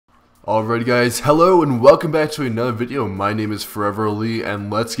Alrighty guys, hello and welcome back to another video. My name is ForeverElite and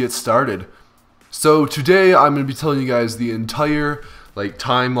let's get started. So today I'm going to be telling you guys the entire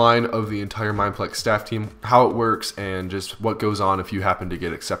timeline of the entire Mineplex staff team, how it works, and just what goes on if you happen to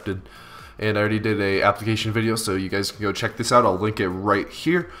get accepted. And I already did a application video, so you guys can go check this out. I'll link it right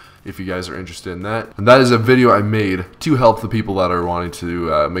here if you guys are interested in that. And that is a video I made to help the people that are wanting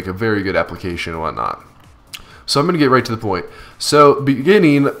to make a very good application and whatnot. So I'm going to get right to the point. So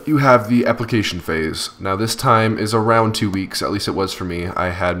beginning, you have the application phase. Now this time is around 2 weeks, at least it was for me. I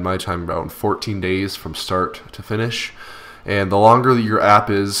had my time around 14 days from start to finish. And the longer that your app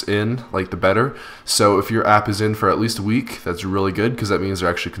is in, the better. So if your app is in for at least a week, that's really good because that means they're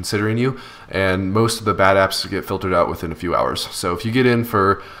actually considering you. And most of the bad apps get filtered out within a few hours. So if you get in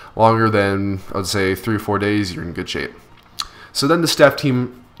for longer than, I'd say, 3 or 4 days, you're in good shape. So then the staff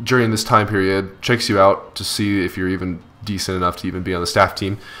team during this time period checks you out to see if you're even decent enough to even be on the staff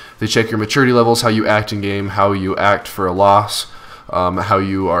team. They check your maturity levels, how you act in game, how you act for a loss, how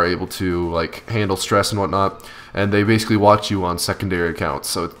you are able to handle stress and whatnot. And they basically watch you on secondary accounts,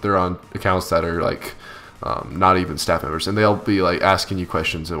 so they're on accounts that are not even staff members, and they'll be asking you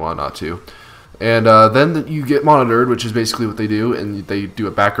questions and whatnot too. And then you get monitored, which is basically what they do, and they do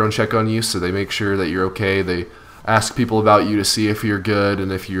a background check on you, so they make sure that you're okay. They ask people about you to see if you're good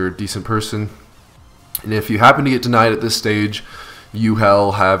and if you're a decent person. And if you happen to get denied at this stage, you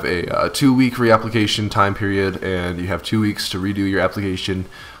will have a 2-week reapplication time period, and you have 2 weeks to redo your application,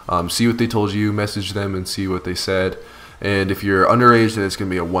 see what they told you, message them and see what they said. And if you're underage, then it's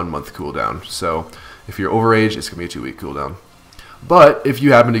going to be a 1-month cooldown. So if you're overage, it's going to be a 2-week cooldown. But if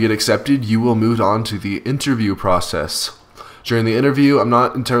you happen to get accepted, you will move on to the interview process. During the interview, I'm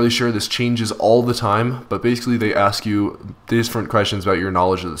not entirely sure, this changes all the time, but basically they ask you different questions about your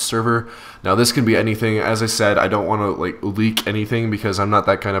knowledge of the server. Now this can be anything. As I said, I don't want to leak anything because I'm not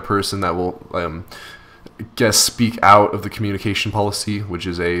that kind of person that will speak out of the communication policy, which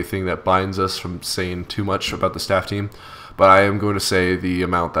is a thing that binds us from saying too much about the staff team. But I am going to say the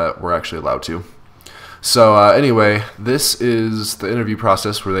amount that we're actually allowed to. So anyway, this is the interview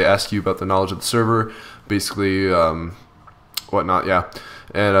process where they ask you about the knowledge of the server, basically whatnot, yeah.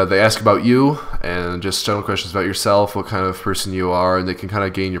 And they ask about you and just general questions about yourself, what kind of person you are, and they can kind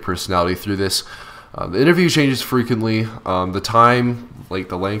of gain your personality through this. The interview changes frequently. The time,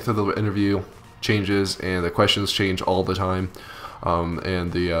 the length of the interview changes, and the questions change all the time.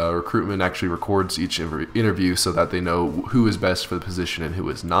 And the recruitment actually records each interview so that they know who is best for the position and who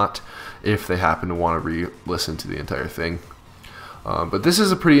is not, if they happen to want to re-listen to the entire thing. But this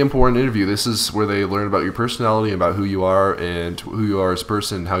is a pretty important interview. This is where they learn about your personality, about who you are, and who you are as a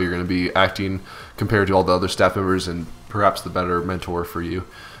person, how you're going to be acting compared to all the other staff members, and perhaps the better mentor for you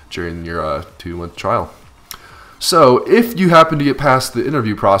during your 2-month trial. So if you happen to get past the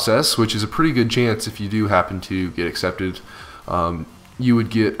interview process, which is a pretty good chance if you do happen to get accepted, you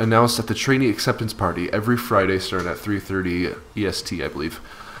would get announced at the trainee acceptance party every Friday starting at 3:30 EST, I believe.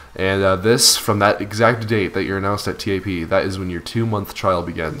 And this, from that exact date that you're announced at TAP, that is when your 2-month trial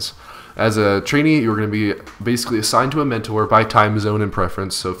begins. As a trainee, you're going to be basically assigned to a mentor by time zone and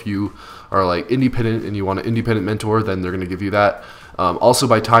preference. So if you are independent and you want an independent mentor, then they're going to give you that. Also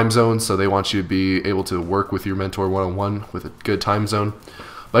by time zone, so they want you to be able to work with your mentor one-on-one with a good time zone.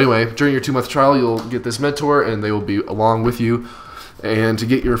 But anyway, during your 2-month trial, you'll get this mentor, and they will be along with you. And to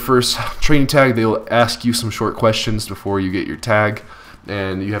get your first training tag, they will ask you some short questions before you get your tag.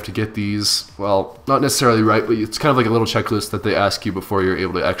 And you have to get these, well, not necessarily right, but it's kind of like a little checklist that they ask you before you're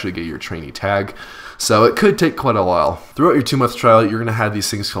able to actually get your trainee tag. So it could take quite a while. Throughout your 2-month trial, you're going to have these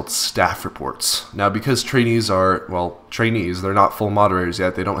things called staff reports. Now, because trainees are, well, trainees, they're not full moderators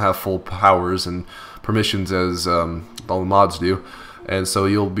yet. They don't have full powers and permissions as all the mods do. And so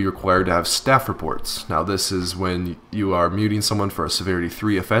you'll be required to have staff reports. Now, this is when you are muting someone for a severity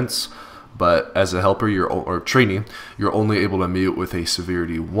 3 offense. But as a helper or trainee, you're only able to mute with a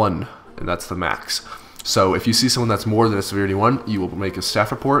severity 1, and that's the max. So if you see someone that's more than a severity 1, you will make a staff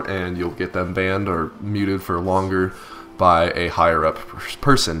report, and you'll get them banned or muted for longer by a higher up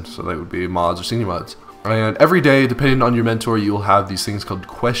person. So that would be mods or senior mods. And every day, depending on your mentor, you'll have these things called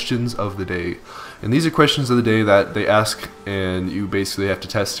questions of the day. And these are questions of the day that they ask, and you basically have to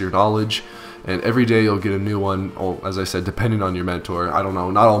test your knowledge. And every day you'll get a new one, as I said, depending on your mentor. I don't know,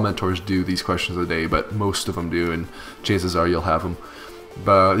 not all mentors do these questions of the day, but most of them do, and chances are you'll have them.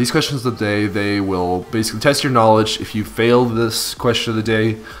 But these questions of the day, they will basically test your knowledge. If you fail this question of the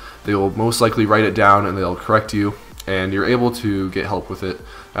day, they will most likely write it down and they'll correct you, and you're able to get help with it,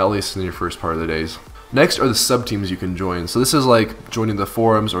 at least in your first part of the days. Next are the sub-teams you can join. So this is like joining the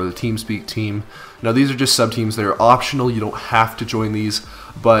forums or the TeamSpeak team. Now these are just sub-teams that are optional. You don't have to join these,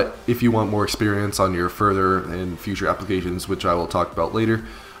 but if you want more experience on your further and future applications, which I will talk about later,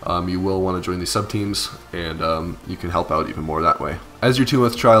 you will want to join these sub-teams, and you can help out even more that way. As your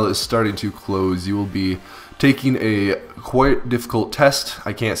 2-month trial is starting to close, you will be taking a quite difficult test.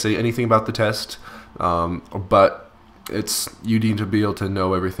 I can't say anything about the test, but you need to be able to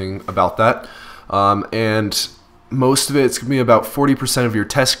know everything about that. And most of it's going to be about 40% of your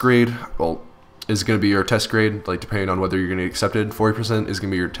test grade, well, is going to be your test grade, like depending on whether you're going to get accepted. 40% is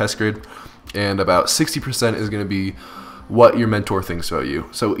going to be your test grade, and about 60% is going to be what your mentor thinks about you.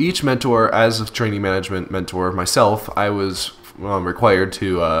 So each mentor, as a training management mentor myself, I was required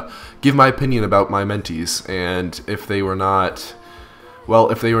to give my opinion about my mentees, and if they were not, well,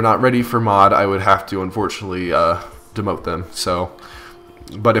 if they were not ready for mod, I would have to unfortunately demote them. So,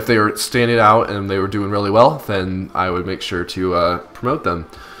 but if they were standing out and they were doing really well, then I would make sure to promote them.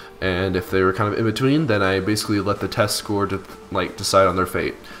 And if they were kind of in between, then I basically let the test score to decide on their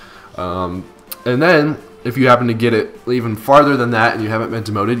fate. And then if you happen to get it even farther than that and you haven't been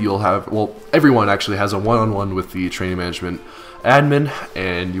demoted, you'll have, well, everyone actually has a one-on-one with the training management admin,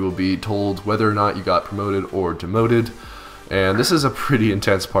 and you will be told whether or not you got promoted or demoted. And this is a pretty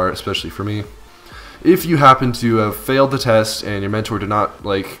intense part, especially for me. If you happen to have failed the test and your mentor did not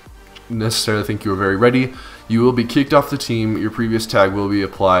necessarily think you were very ready, you will be kicked off the team. Your previous tag will be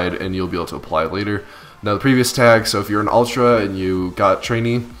applied, and you'll be able to apply later. Now the previous tag, so if you're an Ultra and you got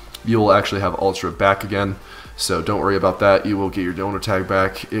trainee, you will actually have Ultra back again, so don't worry about that. You will get your donor tag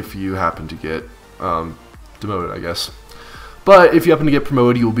back if you happen to get demoted, I guess. But if you happen to get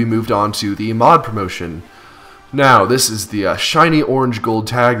promoted, you will be moved on to the mod promotion. Now, this is the shiny orange gold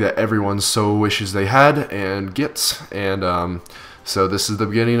tag that everyone so wishes they had and gets, and so this is the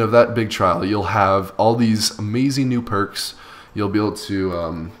beginning of that big trial. You'll have all these amazing new perks. You'll be able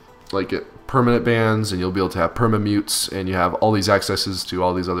to get permanent bans, and you'll be able to have perma-mutes, and you have all these accesses to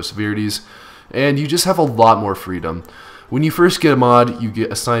all these other severities, and you just have a lot more freedom. When you first get a mod, you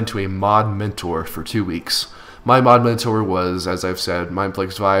get assigned to a mod mentor for 2 weeks. My mod mentor was, as I've said,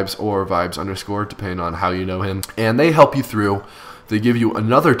 Mineplex Vibes or Vibes_, depending on how you know him, and they help you through. They give you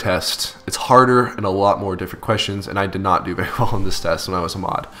another test. It's harder and a lot more different questions, and I did not do very well on this test when I was a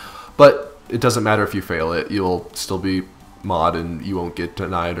mod. But it doesn't matter if you fail it, you'll still be mod and you won't get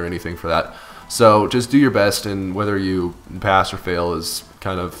denied or anything for that. So just do your best, and whether you pass or fail is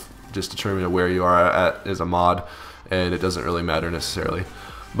kind of just determining where you are at as a mod, and it doesn't really matter necessarily.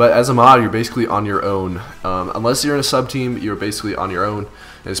 But as a mod, you're basically on your own. Unless you're in a sub-team, you're basically on your own.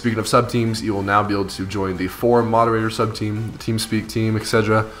 And speaking of sub-teams, you will now be able to join the forum moderator sub-team, the TeamSpeak team,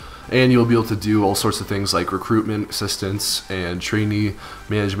 etc. And you'll be able to do all sorts of things like recruitment assistance and trainee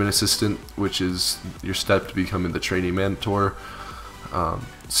management assistant, which is your step to becoming the trainee mentor.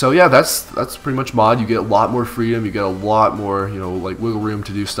 So yeah, that's pretty much mod. You get a lot more freedom. You get a lot more, wiggle room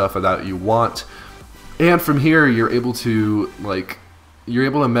to do stuff that you want. And from here, you're able to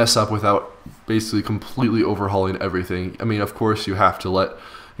mess up without basically completely overhauling everything. I mean, of course, you have to let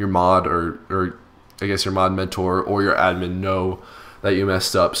your mod or I guess your mod mentor or your admin know that you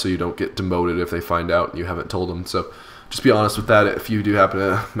messed up, so you don't get demoted if they find out and you haven't told them. So just be honest with that if you do happen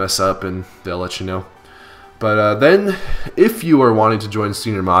to mess up, and they'll let you know. But then, if you are wanting to join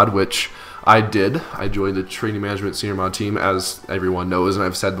senior mod, which I did, I joined the training management senior mod team, as everyone knows and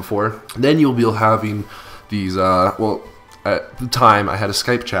I've said before. Then you'll be having these, well, at the time I had a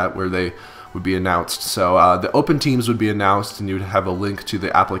Skype chat where they would be announced. So the open teams would be announced, and you'd have a link to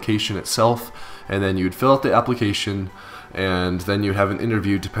the application itself, and then you'd fill out the application, and then you'd have an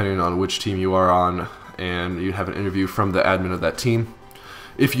interview depending on which team you are on, and you'd have an interview from the admin of that team.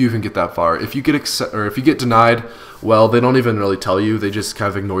 If you even get that far. If you get denied, well, they don't even really tell you. They just kind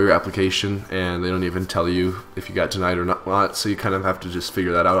of ignore your application, and they don't even tell you if you got denied or not. So you kind of have to just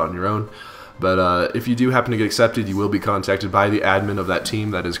figure that out on your own. But if you do happen to get accepted, you will be contacted by the admin of that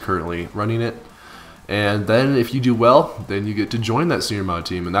team that is currently running it. And then if you do well, then you get to join that senior mod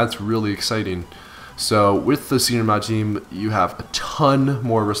team, and that's really exciting. So with the senior mod team, you have a ton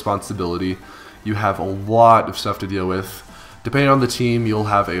more responsibility. You have a lot of stuff to deal with. Depending on the team, you'll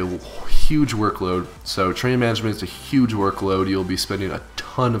have a huge workload. So training management is a huge workload. You'll be spending a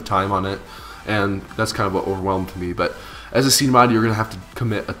ton of time on it, and that's kind of what overwhelmed me. But as a senior mod, you're going to have to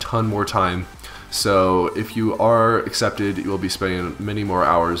commit a ton more time. So if you are accepted, you will be spending many more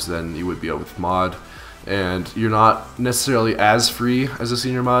hours than you would be with mod. And you're not necessarily as free as a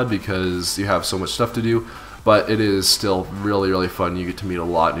senior mod because you have so much stuff to do, but it is still really, really fun. You get to meet a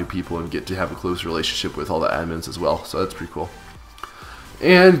lot of new people and get to have a close relationship with all the admins as well, so that's pretty cool.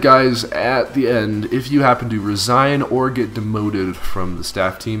 And guys, at the end, if you happen to resign or get demoted from the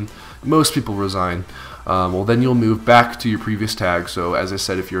staff team, most people resign, well then you'll move back to your previous tag. So as I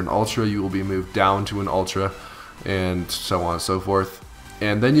said, if you're an Ultra, you will be moved down to an Ultra, and so on and so forth.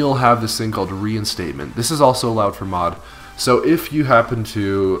 And then you'll have this thing called reinstatement. This is also allowed for mod. So if you happen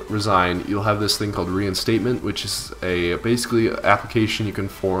to resign, you'll have this thing called reinstatement, which is a basically application you can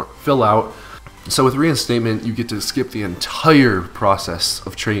fill out. So with reinstatement, you get to skip the entire process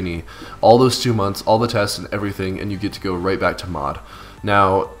of trainee, all those 2 months, all the tests and everything, and you get to go right back to mod.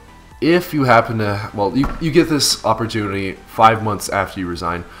 Now, if you happen to, well, you get this opportunity 5 months after you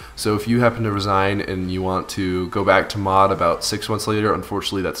resign. So if you happen to resign and you want to go back to mod about 6 months later,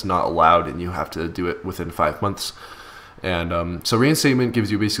 unfortunately that's not allowed, and you have to do it within 5 months. And so reinstatement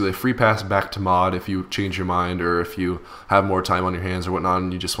gives you basically a free pass back to mod if you change your mind, or if you have more time on your hands or whatnot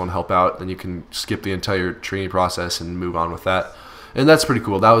and you just want to help out, then you can skip the entire training process and move on with that. And that's pretty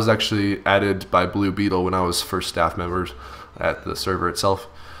cool. That was actually added by Blue Beetle when I was first staff member at the server itself.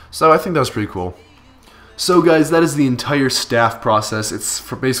 So I think that was pretty cool. So guys, that is the entire staff process. It's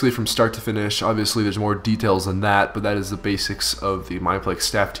basically from start to finish. Obviously there's more details than that, but that is the basics of the Mineplex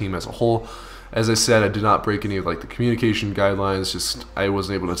staff team as a whole. As I said, I did not break any of like the communication guidelines, just I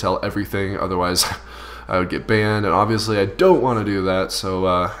wasn't able to tell everything, otherwise I would get banned, and obviously I don't want to do that.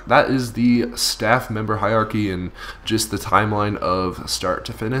 So that is the staff member hierarchy and just the timeline of start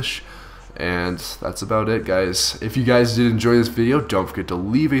to finish. And that's about it, guys. If you guys did enjoy this video, don't forget to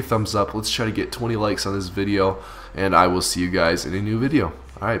leave a thumbs up. Let's try to get 20 likes on this video, and I will see you guys in a new video.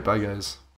 Alright, bye guys.